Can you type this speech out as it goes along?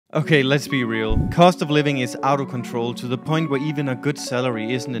Okay, let's be real. Cost of living is out of control to the point where even a good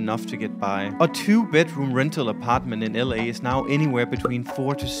salary isn't enough to get by. A 2-bedroom rental apartment in LA is now anywhere between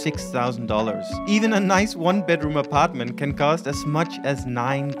 $4,000 to $6,000. Even a nice 1-bedroom apartment can cost as much as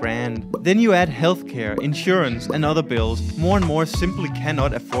 $9,000. Then you add healthcare, insurance, and other bills. More and more simply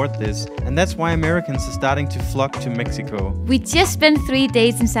cannot afford this, and that's why Americans are starting to flock to Mexico. We just spent 3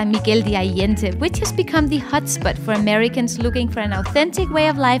 days in San Miguel de Allende, which has become the hotspot for Americans looking for an authentic way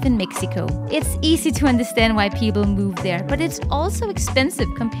of life in Mexico. It's easy to understand why people move there, but it's also expensive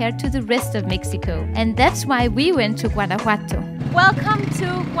compared to the rest of Mexico. And that's why we went to Guanajuato. Welcome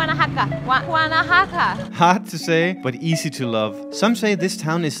to Guanajuato. Hard to say, but easy to love. Some say this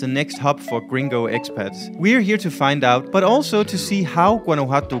town is the next hub for gringo expats. We're here to find out, but also to see how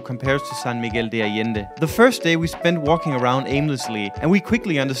Guanajuato compares to San Miguel de Allende. The first day we spent walking around aimlessly, and we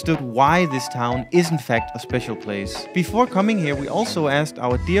quickly understood why this town is in fact a special place. Before coming here, we also asked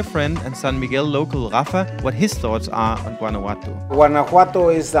our dear friend and San Miguel local Rafa what his thoughts are on Guanajuato. Guanajuato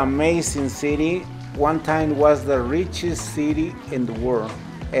is an amazing city. One time was the richest city in the world.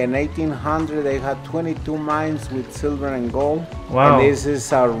 In 1800 they had 22 mines with silver and gold. Wow. And this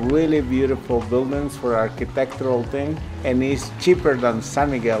is a really beautiful buildings for architectural thing, and it's cheaper than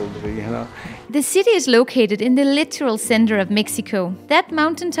San Miguel, you know. The city is located in the literal center of Mexico. That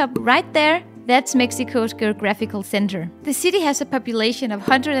mountaintop right there, that's Mexico's geographical center. The city has a population of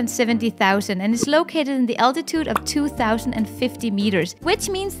 170,000 and is located in the altitude of 2,050 meters, which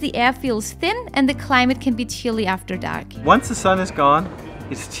means the air feels thin and the climate can be chilly after dark. Once the sun is gone,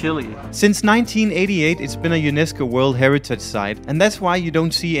 it's chilly. Since 1988, it's been a UNESCO World Heritage Site, and that's why you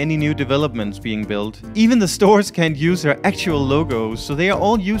don't see any new developments being built. Even the stores can't use their actual logos, so they are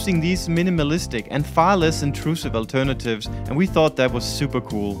all using these minimalistic and far less intrusive alternatives, and we thought that was super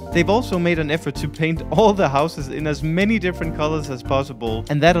cool. They've also made an effort to paint all the houses in as many different colors as possible,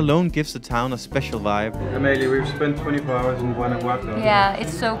 and that alone gives the town a special vibe. Amelia, we've spent 24 hours in Guanajuato. Yeah,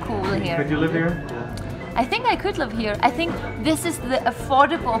 it's so cool here. Could you live here? I think I could live here. I think this is the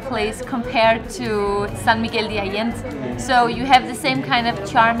affordable place compared to San Miguel de Allende. So you have the same kind of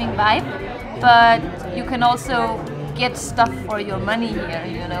charming vibe, but you can also get stuff for your money here,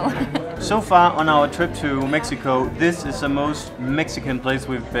 you know. So far on our trip to Mexico, this is the most Mexican place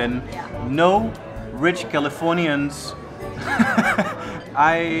we've been. No rich Californians.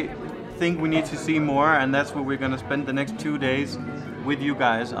 I think we need to see more, and that's where we're gonna spend the next 2 days with you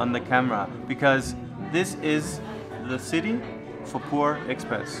guys on the camera, because this is the city for poor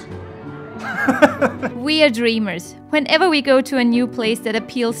expats. We are dreamers. Whenever we go to a new place that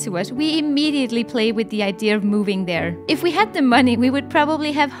appeals to us, we immediately play with the idea of moving there. If we had the money, we would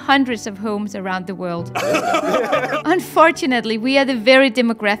probably have hundreds of homes around the world. Unfortunately, we are the very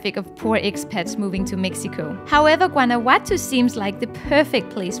demographic of poor expats moving to Mexico. However, Guanajuato seems like the perfect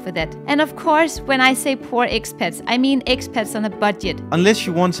place for that. And of course, when I say poor expats, I mean expats on a budget. Unless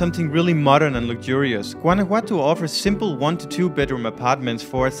you want something really modern and luxurious, Guanajuato offers simple 1 to 2 bedroom apartments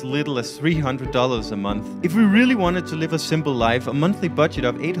for as little as $300 a month. If we really wanted to live a simple life, a monthly budget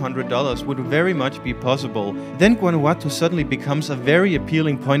of $800 would very much be possible. Then Guanajuato suddenly becomes a very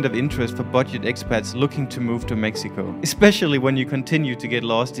appealing point of interest for budget expats looking to move to Mexico, especially when you continue to get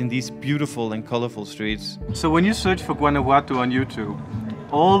lost in these beautiful and colorful streets. So when you search for Guanajuato on YouTube,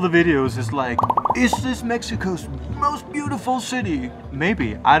 all the videos is like, is this Mexico's most beautiful city?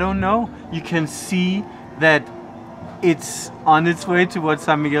 Maybe, I don't know. You can see that it's on its way to what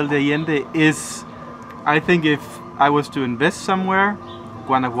San Miguel de Allende is. I think if I was to invest somewhere,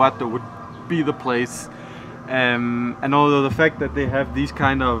 Guanajuato would be the place. And although the fact that they have these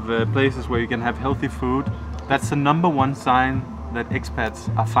kind of places where you can have healthy food, that's the #1 sign that expats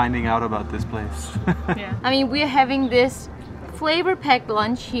are finding out about this place. Yeah. I mean, we're having this flavor-packed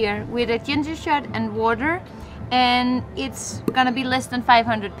lunch here with a ginger shot and water, and it's gonna be less than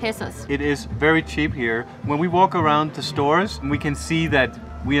 500 pesos. It is very cheap here. When we walk around the stores, we can see that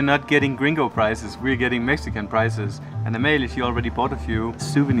we are not getting gringo prices, we're getting Mexican prices. And Amelia, she already bought a few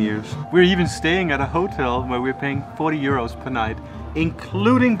souvenirs. We're even staying at a hotel where we're paying 40 euros per night,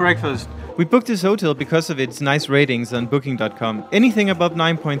 including breakfast. We booked this hotel because of its nice ratings on booking.com. Anything above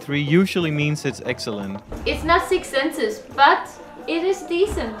 9.3 usually means it's excellent. It's not 6 senses, but it is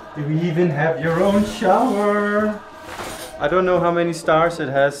decent. You even have your own shower. I don't know how many stars it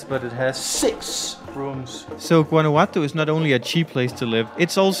has, but it has 6 rooms. So Guanajuato is not only a cheap place to live,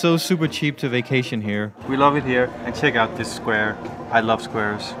 it's also super cheap to vacation here. We love it here, and check out this square. I love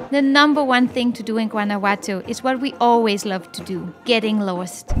squares. The #1 thing to do in Guanajuato is what we always love to do, getting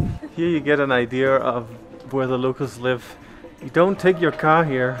lost. Here you get an idea of where the locals live. You don't take your car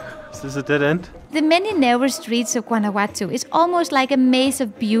here. Is this a dead end? The many narrow streets of Guanajuato is almost like a maze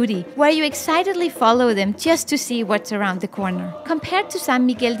of beauty, where you excitedly follow them just to see what's around the corner. Compared to San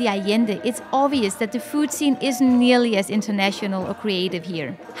Miguel de Allende, it's obvious that the food scene isn't nearly as international or creative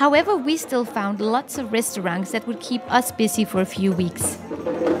here. However, we still found lots of restaurants that would keep us busy for a few weeks.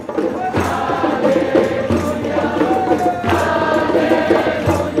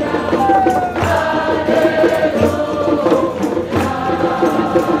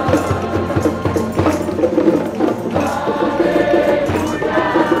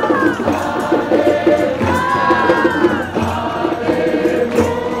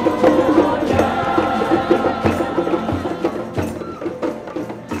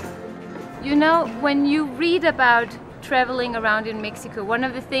 When you read about traveling around in Mexico, one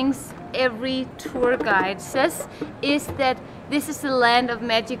of the things every tour guide says is that this is the land of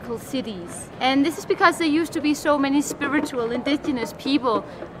magical cities. And this is because there used to be so many spiritual indigenous people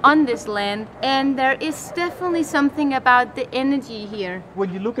on this land, and there is definitely something about the energy here.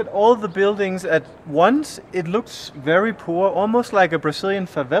 When you look at all the buildings at once, it looks very poor, almost like a Brazilian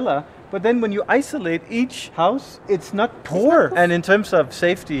favela. But then when you isolate each house, it's not poor. And in terms of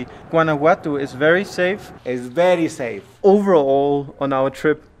safety, Guanajuato is very safe. It's very safe. Overall, on our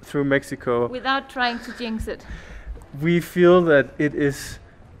trip through Mexico, without trying to jinx it, we feel that it is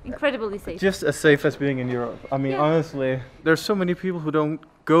incredibly safe. Just as safe as being in Europe. I mean, honestly, there's so many people who don't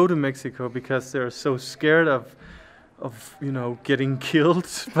go to Mexico because they're so scared of getting killed.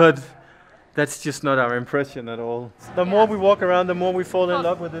 But that's just not our impression at all. The more we walk around, the more we fall in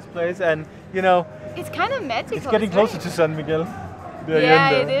love with this place, and it's kind of magical. It's getting closer to San Miguel.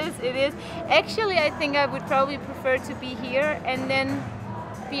 Yeah, it is. Actually, I think I would probably prefer to be here and then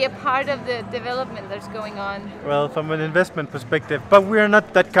be a part of the development that's going on. Well, from an investment perspective, but we are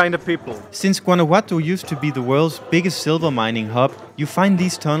not that kind of people. Since Guanajuato used to be the world's biggest silver mining hub, you find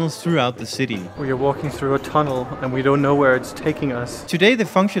these tunnels throughout the city. We are walking through a tunnel and we don't know where it's taking us. Today they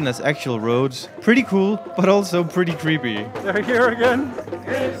function as actual roads. Pretty cool, but also pretty creepy. They're here again.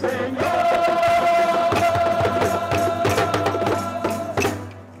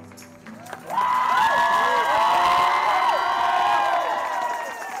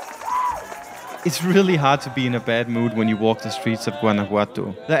 It's really hard to be in a bad mood when you walk the streets of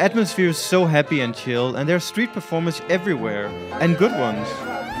Guanajuato. The atmosphere is so happy and chill, and there are street performers everywhere, and good ones.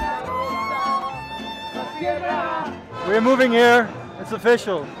 We're moving here, it's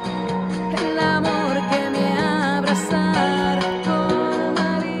official.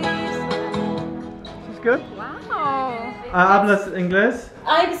 She's good? Wow. ¿Hablas inglés?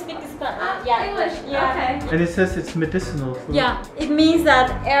 I speak Spanish. Yeah, English. Yeah. Okay. And it says it's medicinal food. Yeah, it means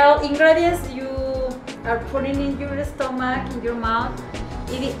that all ingredients you are putting in your stomach, in your mouth,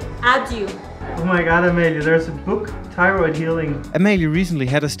 it adds you. Oh my god, Amelia, there's a book, Thyroid Healing. Amelia recently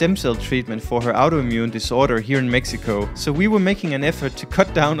had a stem cell treatment for her autoimmune disorder here in Mexico, so we were making an effort to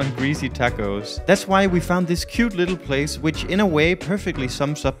cut down on greasy tacos. That's why we found this cute little place, which in a way perfectly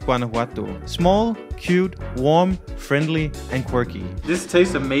sums up Guanajuato. Small, cute, warm, friendly, and quirky. This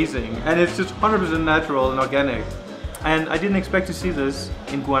tastes amazing, and it's just 100% natural and organic. And I didn't expect to see this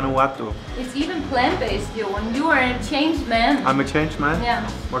in Guanajuato. It's even plant-based, Johan. You are a changed man. I'm a changed man? Yeah.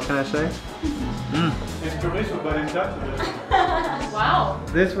 What can I say? It's chorizo, but in Dutch. Wow.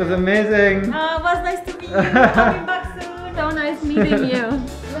 This was amazing. It was nice to meet you. Coming back soon. So nice meeting you.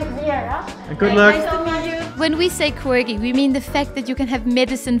 Look here, huh? And good luck. Nice to meet you. When we say quirky, we mean the fact that you can have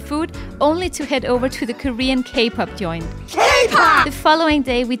medicine food only to head over to the Korean K-pop joint. K-pop! The following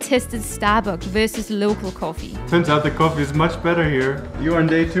day we tested Starbucks versus local coffee. Turns out the coffee is much better here. You are on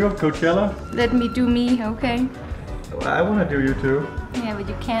day 2 of Coachella? Let me do me, okay? Well, I want to do you too. Yeah, but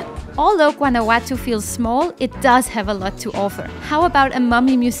you can't. Although Guanajuato feels small, it does have a lot to offer. How about a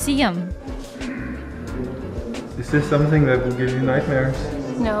mummy museum? Is this something that will give you nightmares?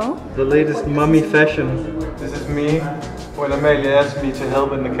 No. The latest mummy fashion. This is me when Amelia asked me to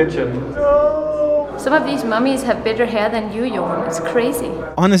help in the kitchen. Some of these mummies have better hair than you, Johan. It's crazy.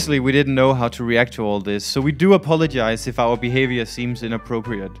 Honestly, we didn't know how to react to all this, so we do apologize if our behavior seems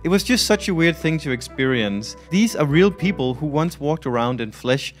inappropriate. It was just such a weird thing to experience. These are real people who once walked around in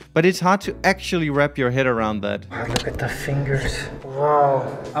flesh, but it's hard to actually wrap your head around that. Look at the fingers.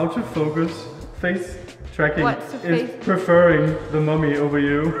 Wow. Autofocus, face tracking is preferring the mummy over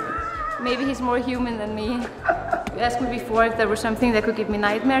you. Maybe he's more human than me. You asked me before if there was something that could give me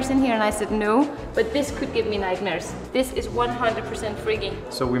nightmares in here, and I said no, but this could give me nightmares. This is 100% freaky.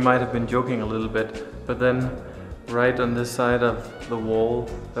 So we might have been joking a little bit, but then right on this side of the wall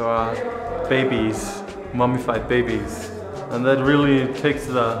there are babies, mummified babies, and that really takes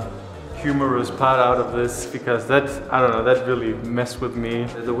the humorous part out of this because that, I don't know, that really messed with me.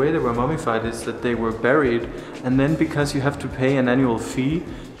 The way they were mummified is that they were buried, and then because you have to pay an annual fee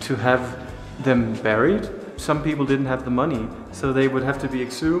to have them buried, some people didn't have the money, so they would have to be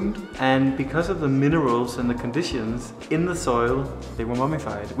exhumed, and because of the minerals and the conditions in the soil, they were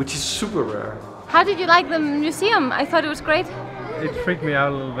mummified, which is super rare. How did you like the museum? I thought it was great. It freaked me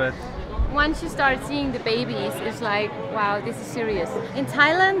out a little bit. Once you start seeing the babies, it's like, wow, this is serious. In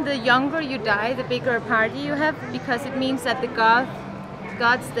Thailand, the younger you die, the bigger a party you have, because it means that the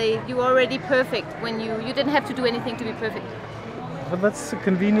gods, you're already perfect when you didn't have to do anything to be perfect. But that's a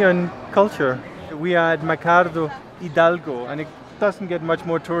convenient culture. We are at Mercado Hidalgo, and it doesn't get much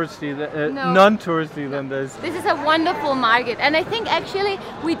more touristy, non-touristy than this. This is a wonderful market, and I think actually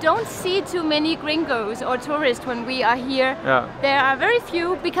we don't see too many gringos or tourists when we are here. Yeah. There are very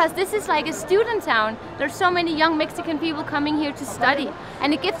few because this is like a student town. There's so many young Mexican people coming here to study,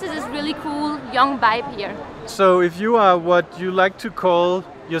 and it gives us this really cool young vibe here. So if you are what you like to call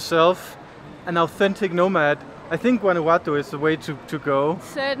yourself an authentic nomad, I think Guanajuato is the way to go.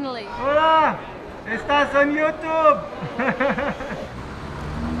 Certainly. Hola! Estás on YouTube!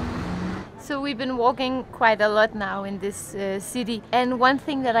 So we've been walking quite a lot now in this city, and one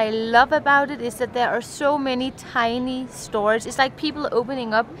thing that I love about it is that there are so many tiny stores. It's like people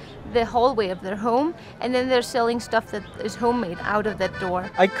opening up the hallway of their home, and then they're selling stuff that is homemade out of that door.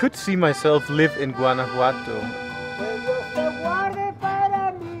 I could see myself live in Guanajuato.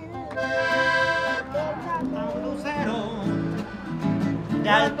 De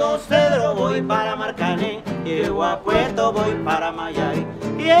Alto Cedro voy para Marcané, llego a Puerto voy para Mayay,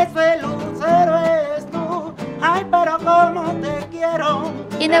 y ese lucero es tú, ay pero como te quiero.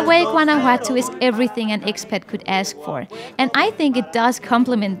 In a way, Guanajuato is everything an expat could ask for, and I think it does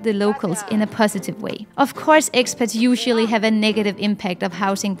complement the locals in a positive way. Of course, expats usually have a negative impact of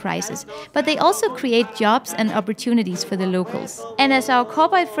housing prices, but they also create jobs and opportunities for the locals. And as our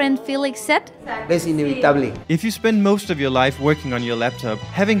cowboy friend Felix said, Es inevitable. If you spend most of your life working on your laptop,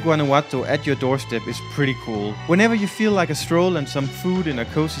 having Guanajuato at your doorstep is pretty cool. Whenever you feel like a stroll and some food in a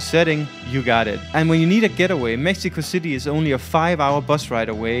cozy setting, you got it. And when you need a getaway, Mexico City is only a 5-hour bus ride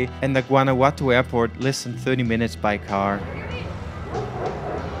away, and the Guanajuato airport less than 30 minutes by car.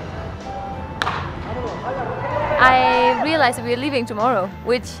 I realized that we're leaving tomorrow,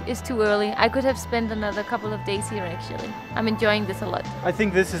 which is too early. I could have spent another couple of days here actually. I'm enjoying this a lot. I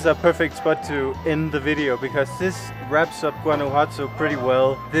think this is a perfect spot to end the video because this wraps up Guanajuato pretty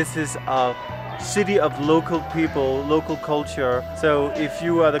well. This is a city of local people, local culture. So if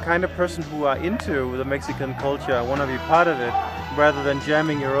you are the kind of person who are into the Mexican culture, want to be part of it, rather than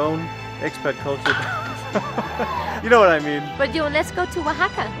jamming your own expat culture. You know what I mean. But let's go to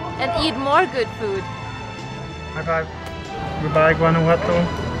Oaxaca and eat more good food. Bye bye. Goodbye, Guanajuato.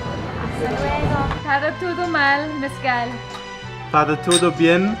 Para todo mal, mezcal. Para todo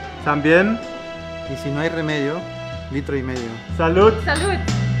bien, también. Y si no hay remedio, litro y medio. Salud. Salud.